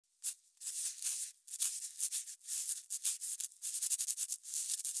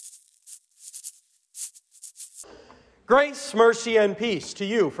Grace, mercy, and peace to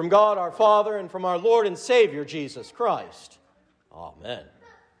you from God our Father and from our Lord and Savior, Jesus Christ. Amen.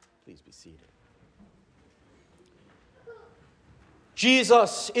 Please be seated.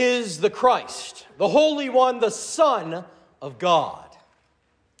 Jesus is the Christ, the Holy One, the Son of God.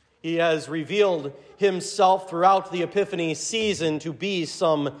 He has revealed himself throughout the Epiphany season to be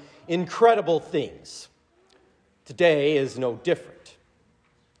some incredible things. Today is no different.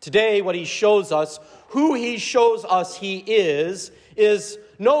 Today, what he shows us, who he shows us he is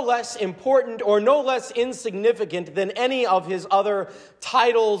no less important or no less insignificant than any of his other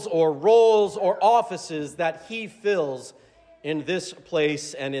titles or roles or offices that he fills in this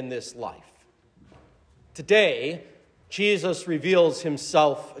place and in this life. Today, Jesus reveals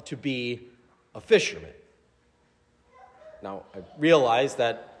himself to be a fisherman. Now, I realize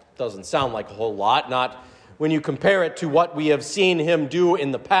that doesn't sound like a whole lot, not when you compare it to what we have seen him do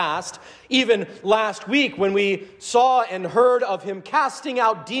in the past. Even last week when we saw and heard of him casting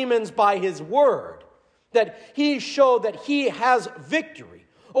out demons by his word, that he showed that he has victory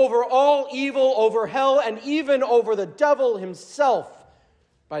over all evil, over hell, and even over the devil himself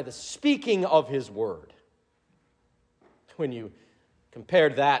by the speaking of his word. When you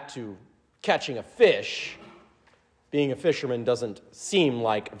compared that to catching a fish, being a fisherman doesn't seem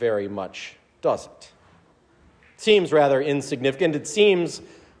like very much, does it? It seems rather insignificant. It seems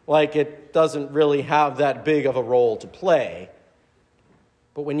like it doesn't really have that big of a role to play.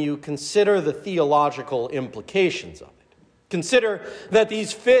 But when you consider the theological implications of it, consider that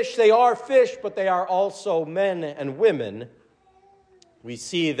these fish, they are fish, but they are also men and women, we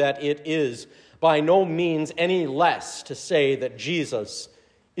see that it is by no means any less to say that Jesus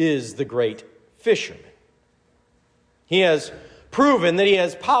is the great fisherman. He has proven that he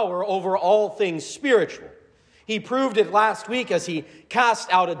has power over all things spiritual. He proved it last week as he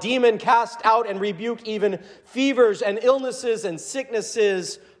cast out a demon, cast out and rebuked even fevers and illnesses and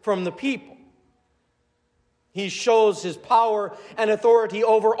sicknesses from the people. He shows his power and authority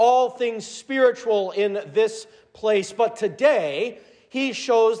over all things spiritual in this place. But today, he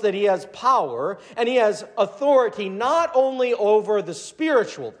shows that he has power and he has authority not only over the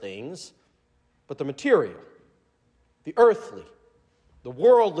spiritual things, but the material, the earthly, the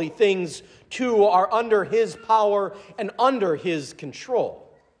worldly things too are under his power and under his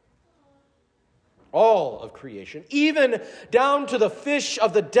control. All of creation, even down to the fish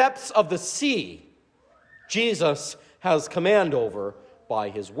of the depths of the sea, Jesus has command over by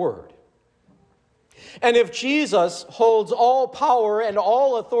his word. And if Jesus holds all power and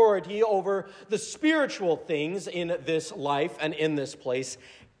all authority over the spiritual things in this life and in this place,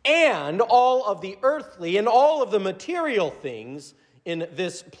 and all of the earthly and all of the material things in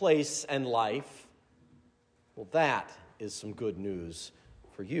this place and life, well, that is some good news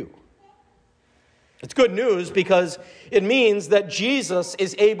for you. It's good news because it means that Jesus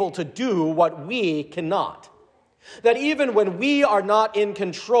is able to do what we cannot. That even when we are not in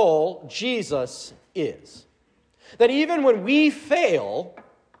control, Jesus is. That even when we fail,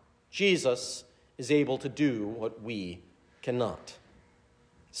 Jesus is able to do what we cannot,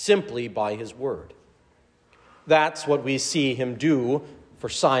 simply by his word. That's what we see him do for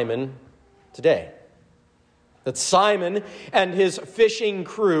Simon today. That Simon and his fishing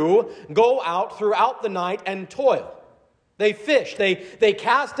crew go out throughout the night and toil. They fish. They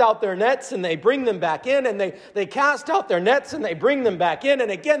cast out their nets and they bring them back in, and they cast out their nets and they bring them back in, and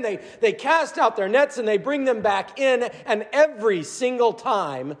again they cast out their nets and they bring them back in, and every single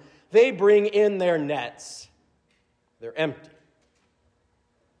time they bring in their nets, they're empty.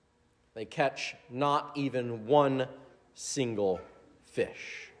 They catch not even one single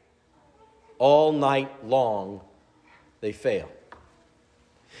fish. All night long, they fail.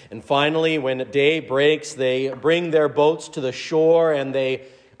 And finally, when day breaks, they bring their boats to the shore and they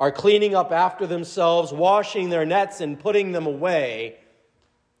are cleaning up after themselves, washing their nets and putting them away,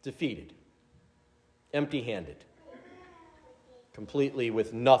 defeated, empty-handed, completely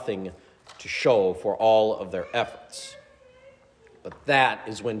with nothing to show for all of their efforts. But that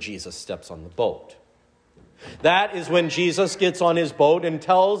is when Jesus steps on the boat. That is when Jesus gets on his boat and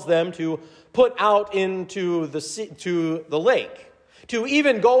tells them to put out into the lake, to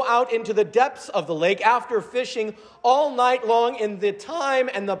even go out into the depths of the lake after fishing all night long in the time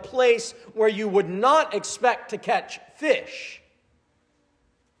and the place where you would not expect to catch fish.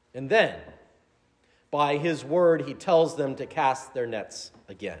 And then, by his word, he tells them to cast their nets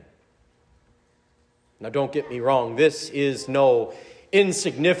again. Now, don't get me wrong. This is no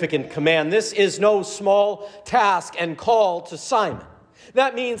insignificant command. This is no small task and call to Simon.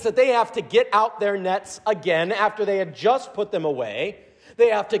 That means that they have to get out their nets again after they had just put them away. They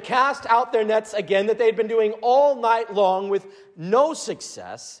have to cast out their nets again that they'd been doing all night long with no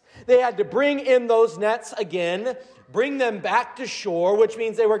success. They had to bring in those nets again, bring them back to shore, which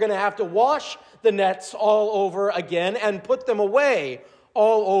means they were going to have to wash the nets all over again and put them away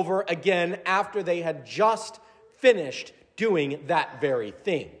all over again after they had just finished doing that very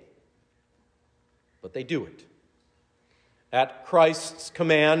thing. But they do it. At Christ's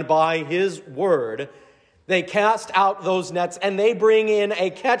command, by his word, they cast out those nets and they bring in a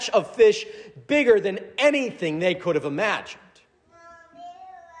catch of fish bigger than anything they could have imagined.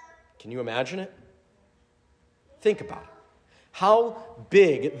 Can you imagine it? Think about it. How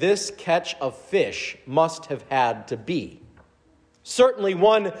big this catch of fish must have had to be. Certainly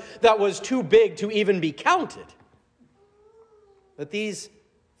one that was too big to even be counted. But these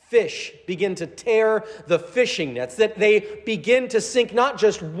fish begin to tear the fishing nets, that they begin to sink not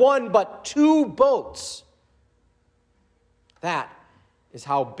just one but two boats. That is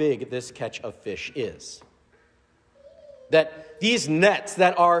how big this catch of fish is. That these nets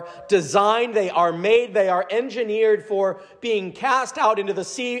that are designed, they are made, they are engineered for being cast out into the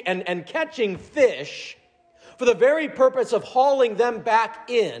sea and catching fish for the very purpose of hauling them back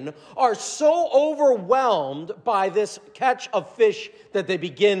in, are so overwhelmed by this catch of fish that they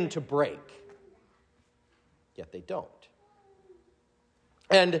begin to break. Yet they don't.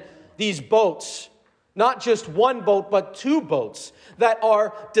 And these boats, not just one boat, but two boats that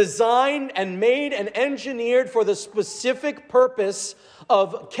are designed and made and engineered for the specific purpose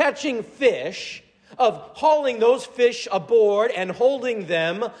of catching fish, of hauling those fish aboard and holding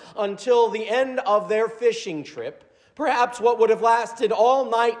them until the end of their fishing trip, perhaps what would have lasted all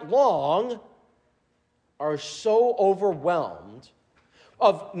night long, are so overwhelmed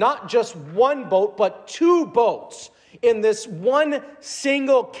of not just one boat, but two boats in this one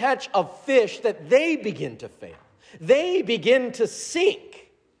single catch of fish that they begin to fail. They begin to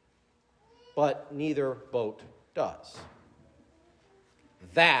sink, but neither boat does.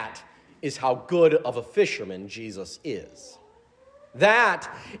 That is how good of a fisherman Jesus is. That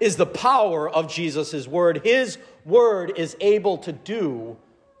is the power of Jesus' word. His word is able to do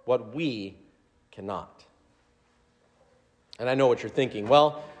what we cannot. And I know what you're thinking.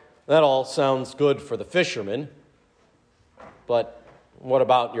 Well, that all sounds good for the fisherman, but what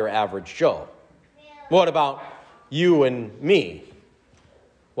about your average Joe? What about you and me?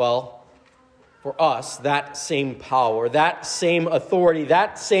 Well, for us, that same power, that same authority,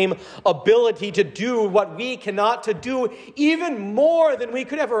 that same ability to do what we cannot, to do even more than we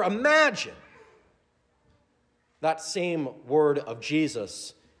could ever imagine. That same word of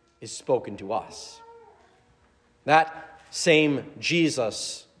Jesus is spoken to us. That same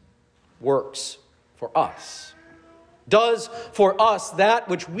Jesus works for us, does for us that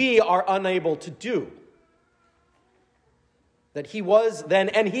which we are unable to do. That he was then,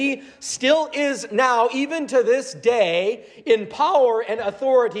 and he still is now, even to this day, in power and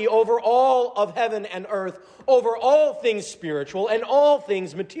authority over all of heaven and earth, over all things spiritual and all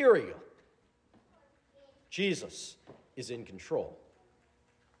things material. Jesus is in control,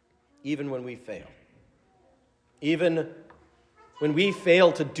 even when we fail. Even when we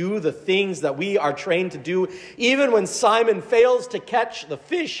fail to do the things that we are trained to do, even when Simon fails to catch the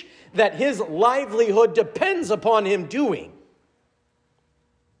fish that his livelihood depends upon him doing.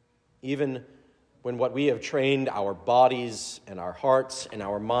 Even when what we have trained our bodies and our hearts and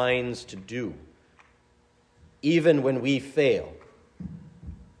our minds to do, even when we fail,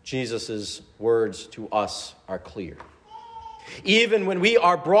 Jesus' words to us are clear. Even when we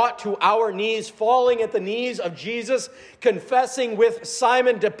are brought to our knees, falling at the knees of Jesus, confessing with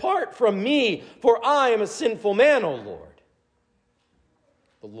Simon, "Depart from me, for I am a sinful man, O Lord."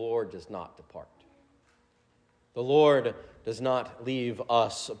 The Lord does not depart. The Lord does not leave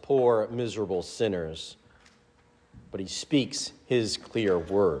us poor, miserable sinners, but he speaks his clear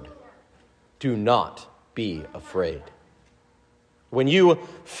word. Do not be afraid. When you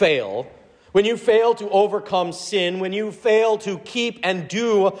fail to overcome sin, when you fail to keep and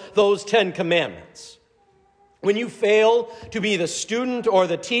do those 10 commandments, when you fail to be the student or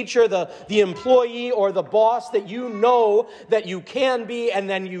the teacher, the employee or the boss that you know that you can be and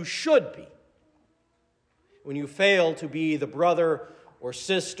then you should be, when you fail to be the brother or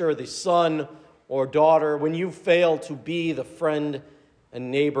sister, the son or daughter, when you fail to be the friend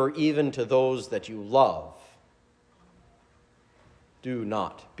and neighbor even to those that you love, do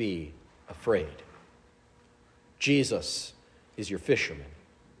not be afraid. Jesus is your fisherman.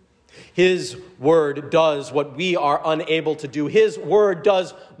 His word does what we are unable to do. His word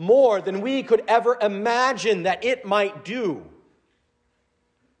does more than we could ever imagine that it might do.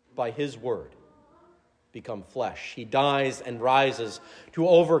 By his word, become flesh. He dies and rises to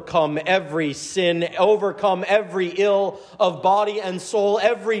overcome every sin, overcome every ill of body and soul,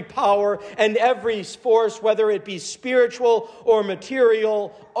 every power and every force, whether it be spiritual or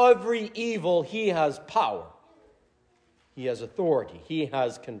material, every evil. He has power. He has authority. He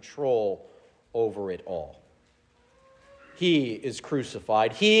has control over it all. He is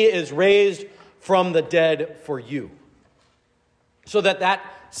crucified. He is raised from the dead for you, so that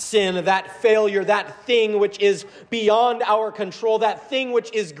sin, that failure, that thing which is beyond our control, that thing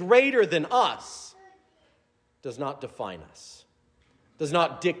which is greater than us, does not define us, does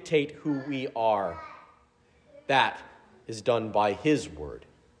not dictate who we are. That is done by his word,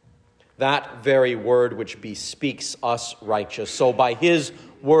 that very word which bespeaks us righteous. So by his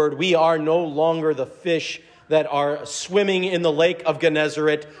word, we are no longer the fish that are swimming in the lake of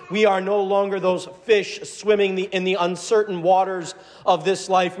Gennesaret. We are no longer those fish swimming in the uncertain waters of this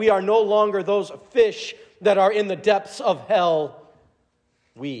life. We are no longer those fish that are in the depths of hell.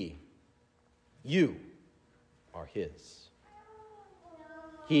 You are his.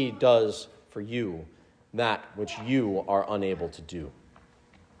 He does for you that which you are unable to do.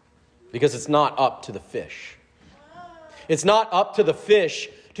 Because it's not up to the fish. It's not up to the fish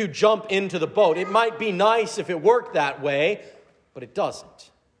to jump into the boat. It might be nice if it worked that way, but it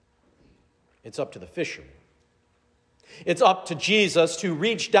doesn't. It's up to the fisherman. It's up to Jesus to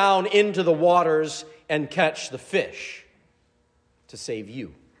reach down into the waters and catch the fish to save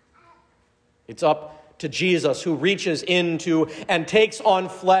you. It's up to Jesus who reaches into and takes on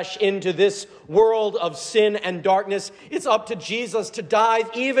flesh into this world of sin and darkness. It's up to Jesus to dive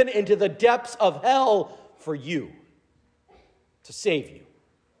even into the depths of hell for you, to save you,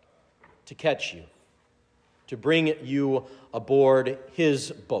 to catch you, to bring you aboard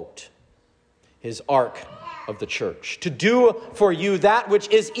his boat, his ark of the church, to do for you that which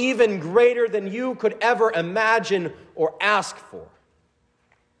is even greater than you could ever imagine or ask for.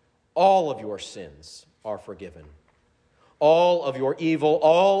 All of your sins are forgiven. All of your evil,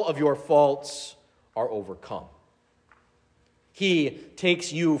 all of your faults are overcome. He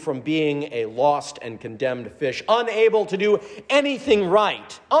takes you from being a lost and condemned fish, unable to do anything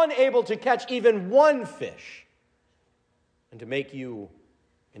right, unable to catch even one fish, and to make you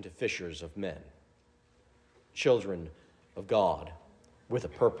into fishers of men, children of God, with a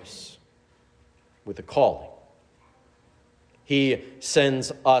purpose, with a calling. He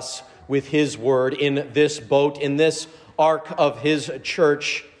sends us with his word in this boat, in this ark of his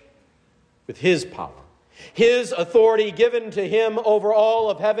church, with his power. His authority given to him over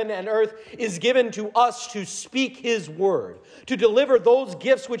all of heaven and earth is given to us to speak his word, to deliver those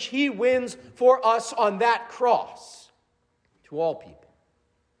gifts which he wins for us on that cross to all people,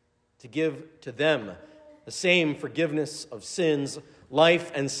 to give to them the same forgiveness of sins,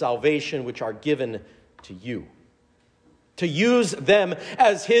 life, and salvation which are given to you, to use them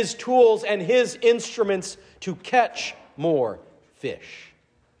as his tools and his instruments to catch more fish.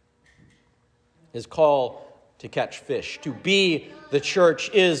 His call to catch fish, to be the church,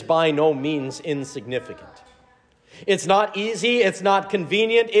 is by no means insignificant. It's not easy, it's not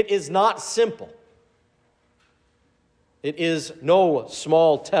convenient, it is not simple. It is no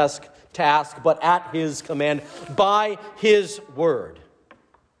small task, but at his command, by his word,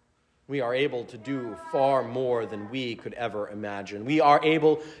 we are able to do far more than we could ever imagine. We are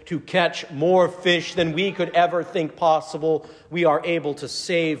able to catch more fish than we could ever think possible. We are able to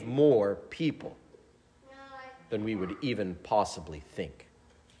save more people than we would even possibly think.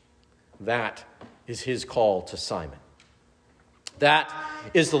 That is his call to Simon. That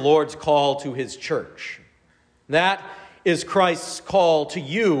is the Lord's call to his church. That is Christ's call to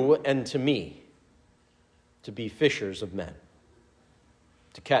you and to me, to be fishers of men,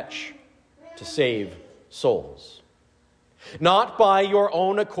 to catch, to save souls. Not by your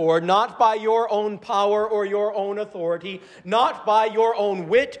own accord, not by your own power or your own authority, not by your own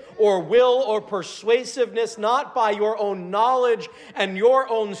wit or will or persuasiveness, not by your own knowledge and your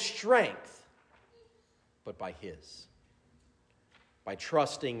own strength, but by his. By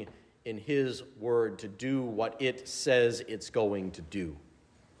trusting in his word to do what it says it's going to do.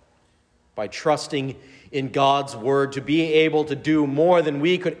 By trusting in God's word to be able to do more than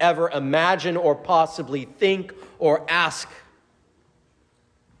we could ever imagine or possibly think or ask.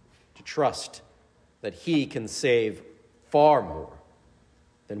 To trust that he can save far more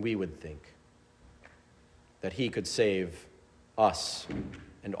than we would think. That he could save us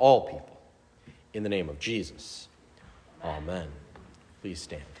and all people. In the name of Jesus. Amen. Please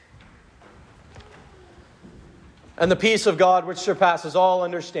stand. And the peace of God, which surpasses all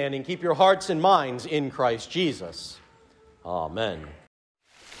understanding, keep your hearts and minds in Christ Jesus. Amen.